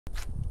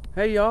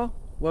Hey y'all,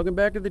 welcome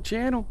back to the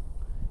channel.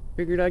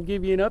 Figured I'd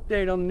give you an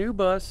update on the new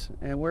bus,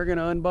 and we're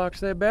gonna unbox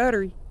that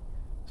battery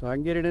so I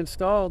can get it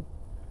installed.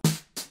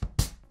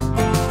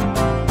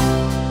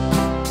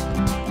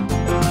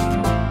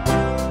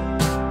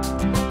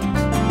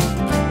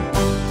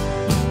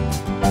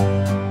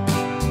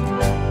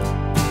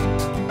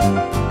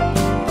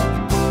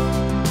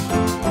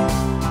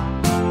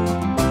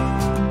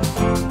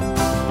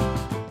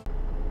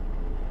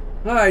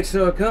 Alright,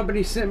 so a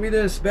company sent me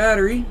this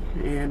battery,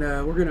 and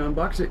we're going to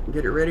unbox it and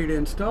get it ready to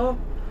install.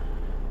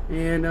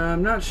 And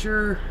I'm not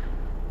sure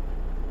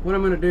what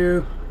I'm going to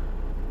do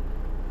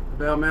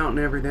about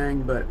mounting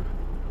everything, but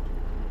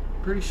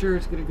pretty sure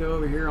it's going to go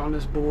over here on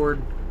this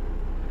board.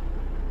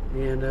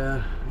 And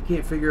I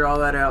can't figure all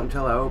that out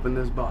until I open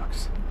this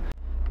box.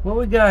 What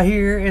we got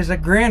here is a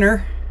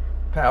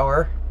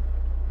GRENERPOWER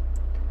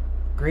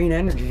green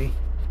energy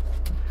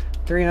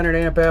 300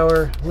 amp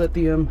hour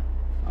lithium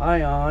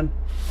ion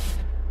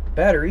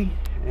battery,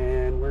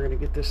 and we're going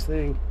to get this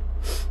thing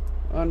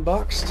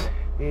unboxed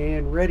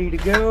and ready to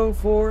go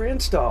for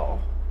install.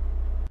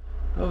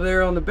 Over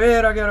there on the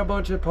bed I got a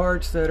bunch of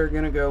parts that are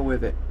going to go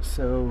with it,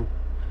 so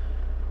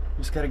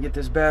just got to get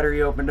this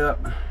battery opened up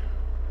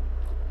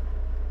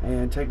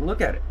and take a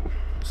look at it.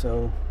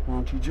 So why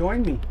don't you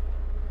join me,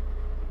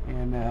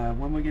 and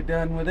when we get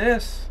done with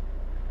this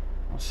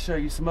I'll show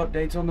you some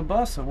updates on the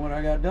bus on what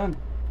I got done,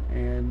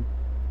 and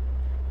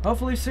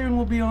hopefully soon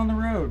we'll be on the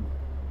road.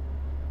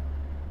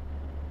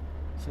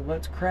 So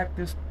let's crack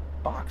this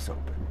box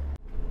open.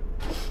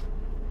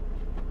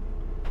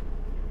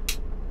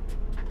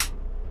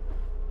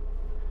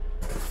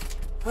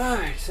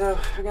 Alright, so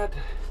I got the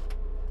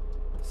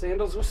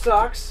sandals with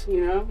socks.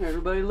 You know,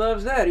 everybody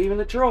loves that, even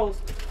the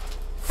trolls.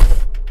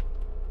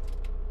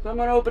 So I'm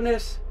going to open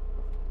this,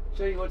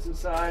 show you what's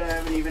inside. I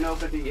haven't even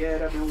opened it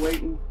yet. I've been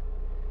waiting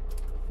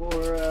for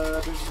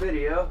this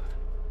video.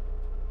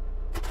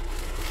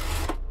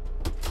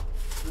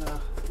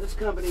 This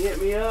company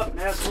hit me up and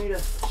asked me to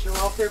show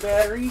off their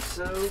battery,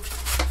 so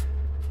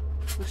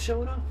let's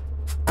show it off.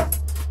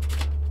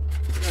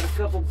 Got a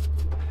couple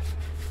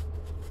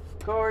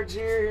cards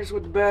here. Here's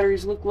what the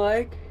batteries look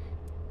like.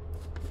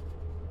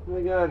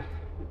 We got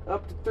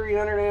up to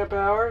 300 amp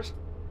hours.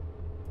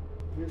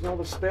 Here's all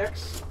the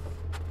specs.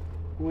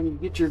 When you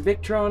get your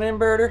Victron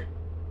inverter,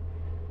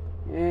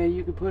 and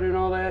you can put in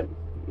all that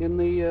in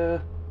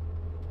the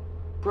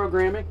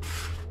programming.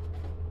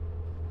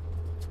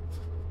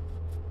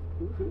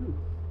 Woohoo.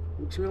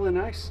 Looks really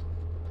nice.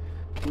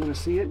 I'm gonna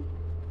see it.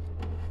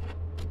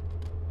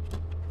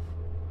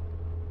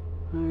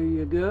 There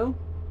you go.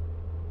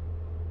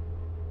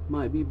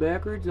 Might be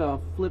backwards.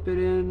 I'll flip it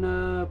in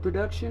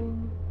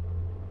production.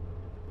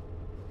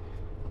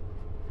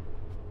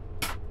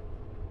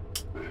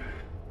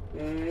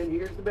 And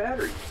here's the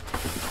battery.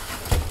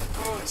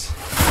 Oh, it's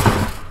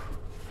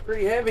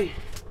pretty heavy.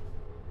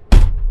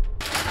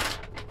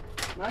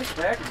 Nice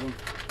packaging.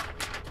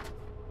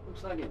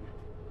 Looks like it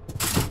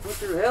went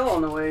through hell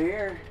on the way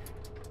here.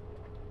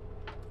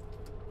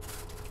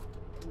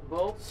 The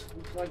bolts,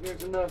 looks like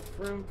there's enough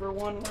room for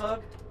one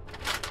lug.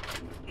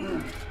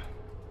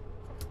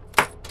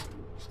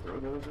 Just throw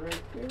those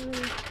right there. Take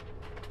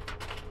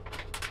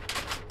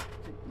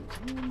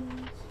these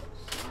handles.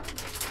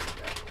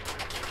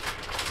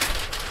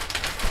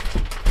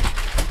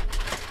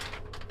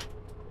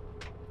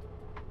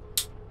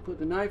 Put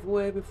the knife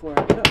away before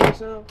I cut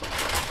myself.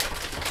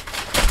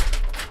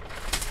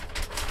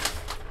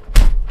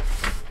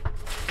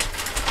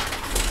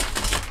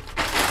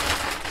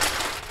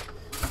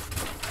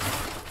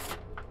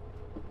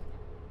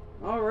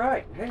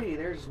 Alright, hey,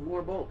 there's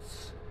more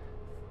bolts.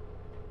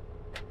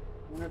 I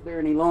wonder if they're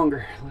any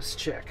longer. Let's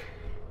check.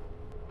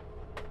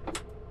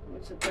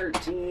 It's a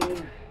 13,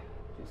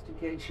 just in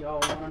case y'all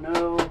want to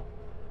know.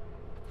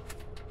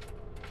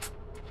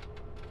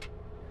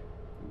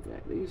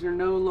 Okay, these are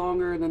no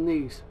longer than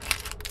these.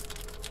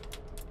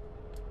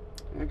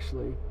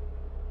 Actually,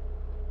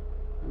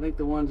 I think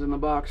the ones in the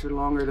box are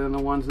longer than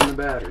the ones in the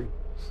battery.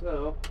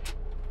 So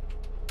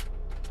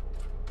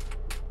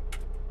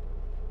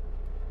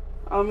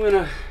I'm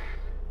gonna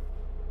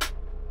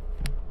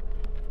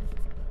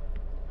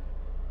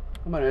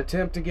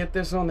attempt to get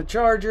this on the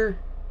charger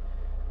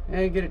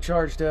and get it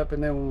charged up,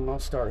 and then I'll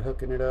start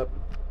hooking it up,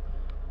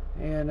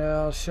 and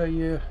I'll show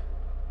you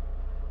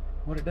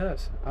what it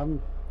does.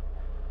 I'm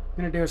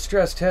gonna do a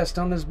stress test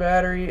on this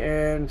battery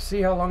and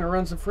see how long it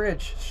runs the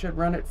fridge. Should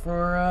run it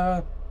for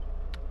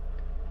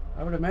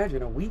I would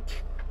imagine a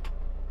week.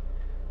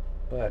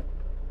 But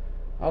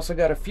I also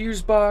got a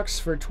fuse box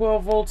for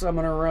 12 volts. I'm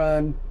gonna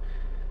run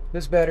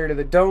this battery to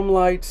the dome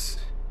lights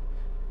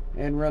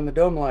and run the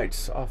dome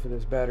lights off of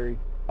this battery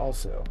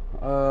also.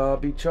 I'll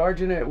be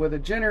charging it with a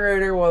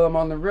generator while I'm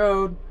on the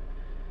road.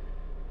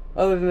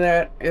 Other than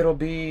that, it'll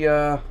be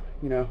you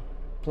know,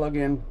 plug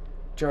in,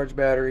 charge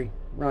battery,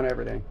 run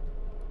everything.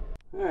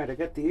 Alright, I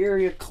got the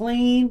area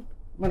clean.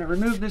 I'm gonna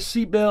remove this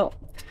seat belt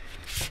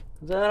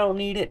because I don't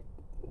need it.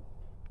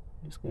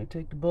 I'm just gonna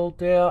take the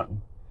bolt out.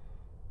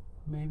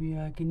 Maybe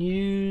I can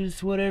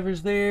use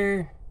whatever's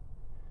there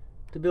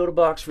to build a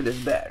box for this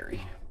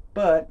battery.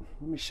 But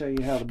let me show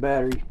you how the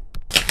battery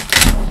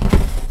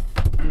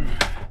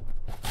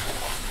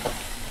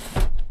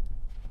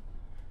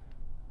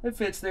it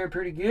fits there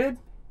pretty good.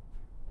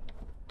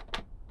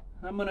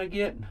 I'm gonna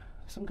get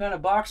some kind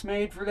of box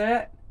made for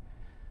that,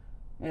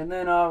 and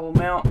then I will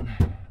mount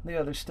the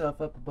other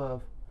stuff up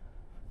above.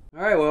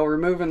 Alright, well,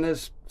 removing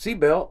this seat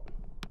belt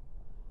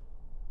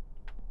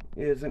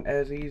isn't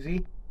as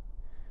easy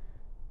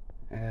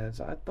as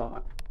I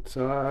thought.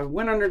 So I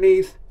went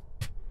underneath,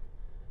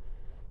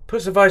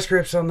 put some vice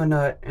grips on the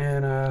nut,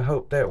 and I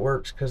hope that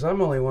works, because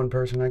I'm only one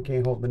person. I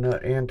can't hold the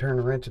nut and turn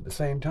the wrench at the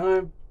same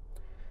time.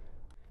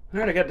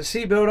 Alright, I got the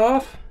seat belt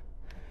off.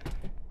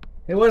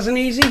 It wasn't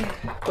easy,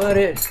 but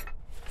it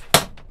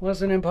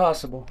wasn't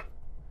impossible.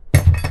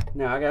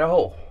 Now I got a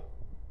hole.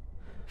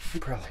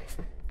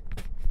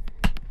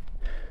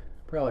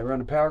 Probably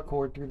run a power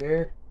cord through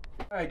there.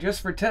 Alright,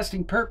 just for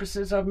testing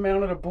purposes, I've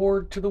mounted a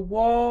board to the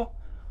wall.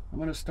 I'm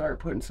going to start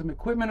putting some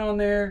equipment on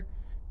there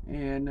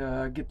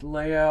and get the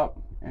layout,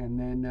 and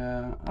then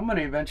I'm going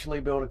to eventually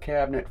build a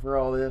cabinet for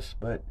all this,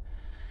 but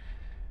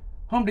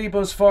Home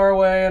Depot's far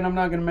away and I'm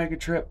not going to make a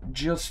trip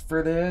just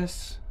for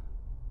this.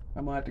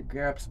 I'm going to have to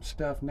grab some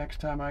stuff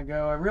next time I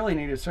go. I really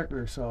need a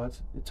circular saw.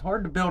 It's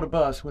hard to build a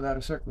bus without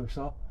a circular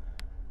saw.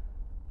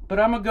 But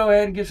I'm going to go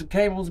ahead and get some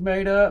cables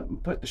made up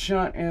and put the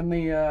shunt and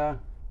the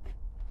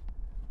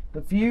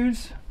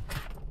fuse.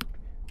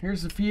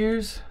 Here's the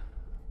fuse.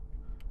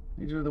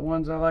 These are the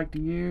ones I like to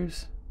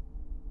use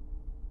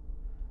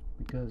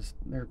because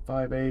they're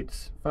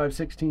 5/8,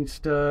 5/16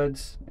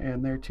 studs,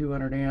 and they're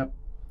 200 amp.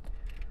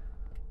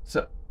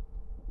 So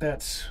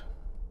that's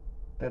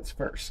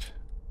first.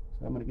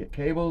 So I'm going to get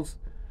cables,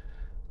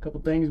 a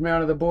couple things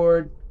mounted to the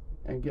board,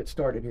 and get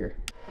started here.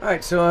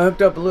 Alright, so I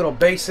hooked up a little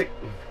basic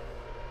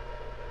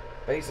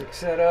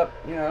setup,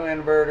 you know,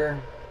 inverter,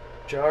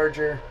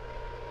 charger,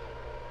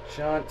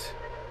 shunt,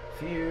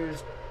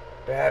 fuse,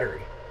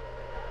 battery.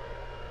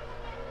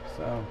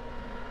 So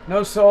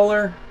no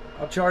solar.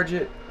 I'll charge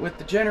it with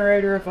the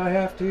generator if I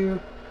have to.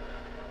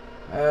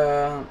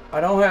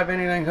 I don't have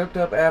anything hooked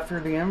up after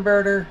the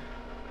inverter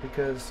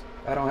because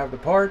I don't have the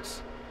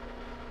parts.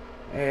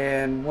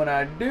 And when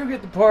I do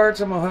get the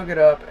parts, I'm gonna hook it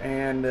up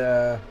and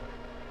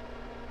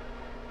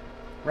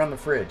run the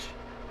fridge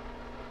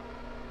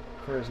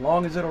for as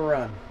long as it'll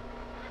run.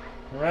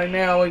 Right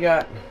now we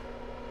got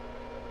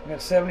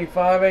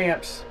 75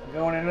 amps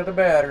going into the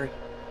battery,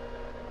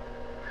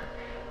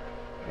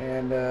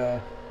 and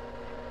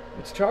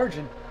it's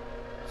charging.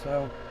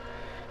 So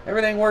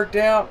everything worked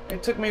out.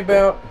 It took me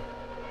about,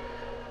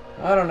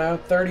 I don't know,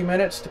 30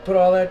 minutes to put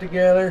all that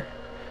together.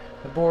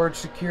 The board's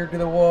secured to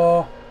the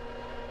wall,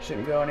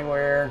 shouldn't go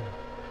anywhere.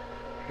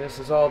 This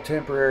is all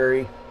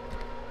temporary,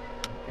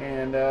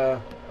 and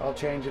I'll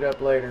change it up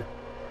later.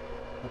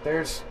 But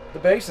there's the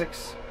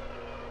basics.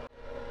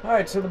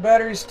 Alright, so the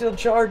battery's still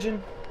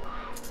charging.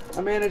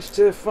 I managed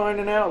to find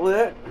an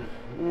outlet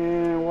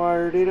and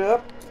wired it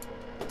up.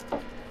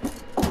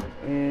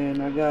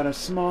 And I got a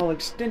small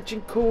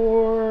extension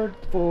cord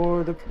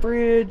for the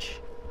fridge.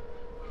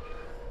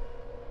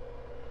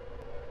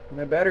 When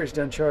the battery's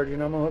done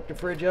charging, I'm going to hook the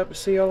fridge up and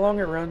see how long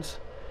it runs.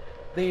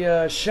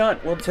 The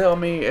shunt will tell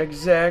me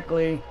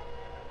exactly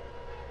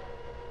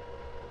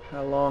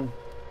how long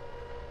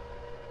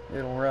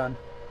it'll run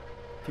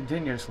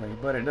continuously,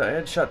 but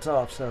it shuts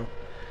off, so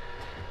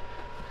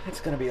it's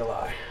going to be a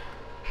lie.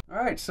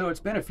 Alright, so it's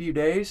been a few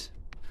days.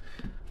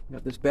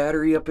 Got this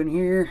battery up in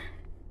here.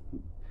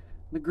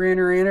 The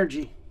GRENER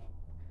Energy.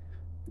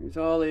 There's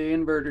all the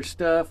inverter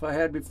stuff I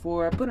had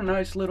before. I put a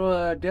nice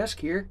little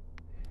desk here,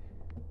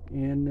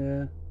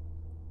 and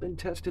been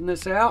testing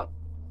this out.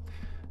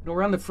 It'll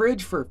run the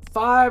fridge for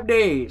 5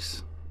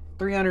 days.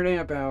 300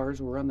 amp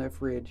hours will run that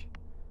fridge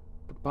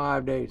for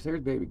 5 days. There's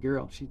baby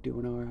girl. She's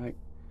doing all right.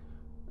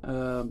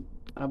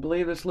 I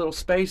believe this little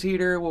space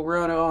heater will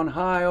run on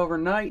high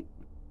overnight.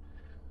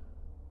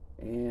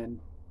 And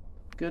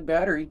good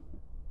battery.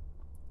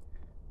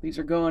 These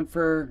are going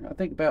for, I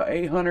think, about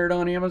 800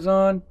 on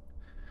Amazon.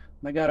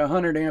 I got a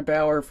 100 amp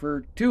hour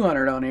for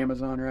 200 on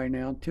Amazon right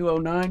now,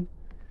 209.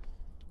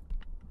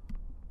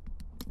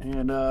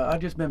 And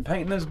I've just been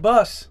painting this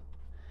bus.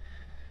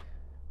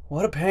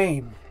 What a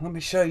pain. Let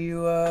me show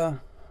you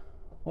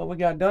what we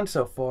got done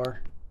so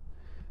far.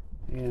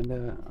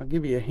 And I'll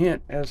give you a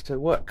hint as to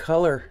what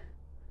color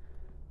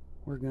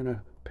we're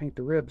gonna paint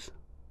the ribs.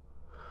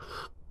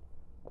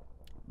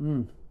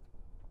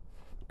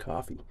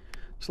 Coffee.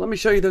 So let me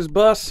show you this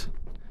bus,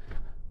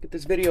 get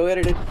this video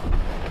edited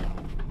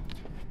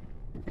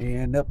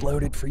and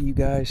uploaded for you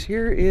guys.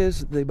 Here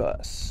is the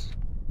bus.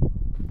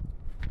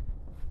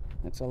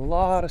 That's a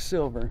lot of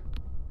silver.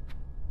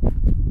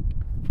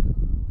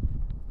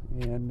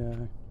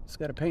 And it's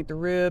got to paint the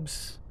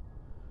ribs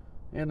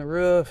and the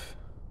roof.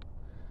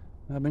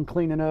 I've been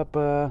cleaning up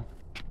in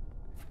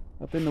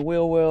the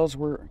wheel wells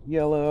were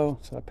yellow,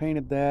 so I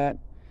painted that.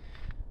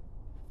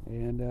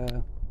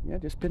 And yeah,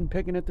 just been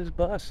picking at this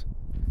bus.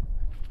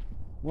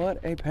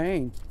 What a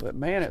pain, but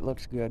man, it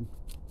looks good.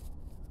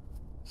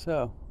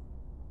 So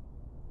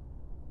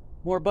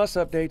more bus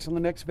updates on the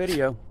next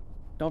video.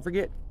 Don't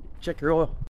forget, check your oil.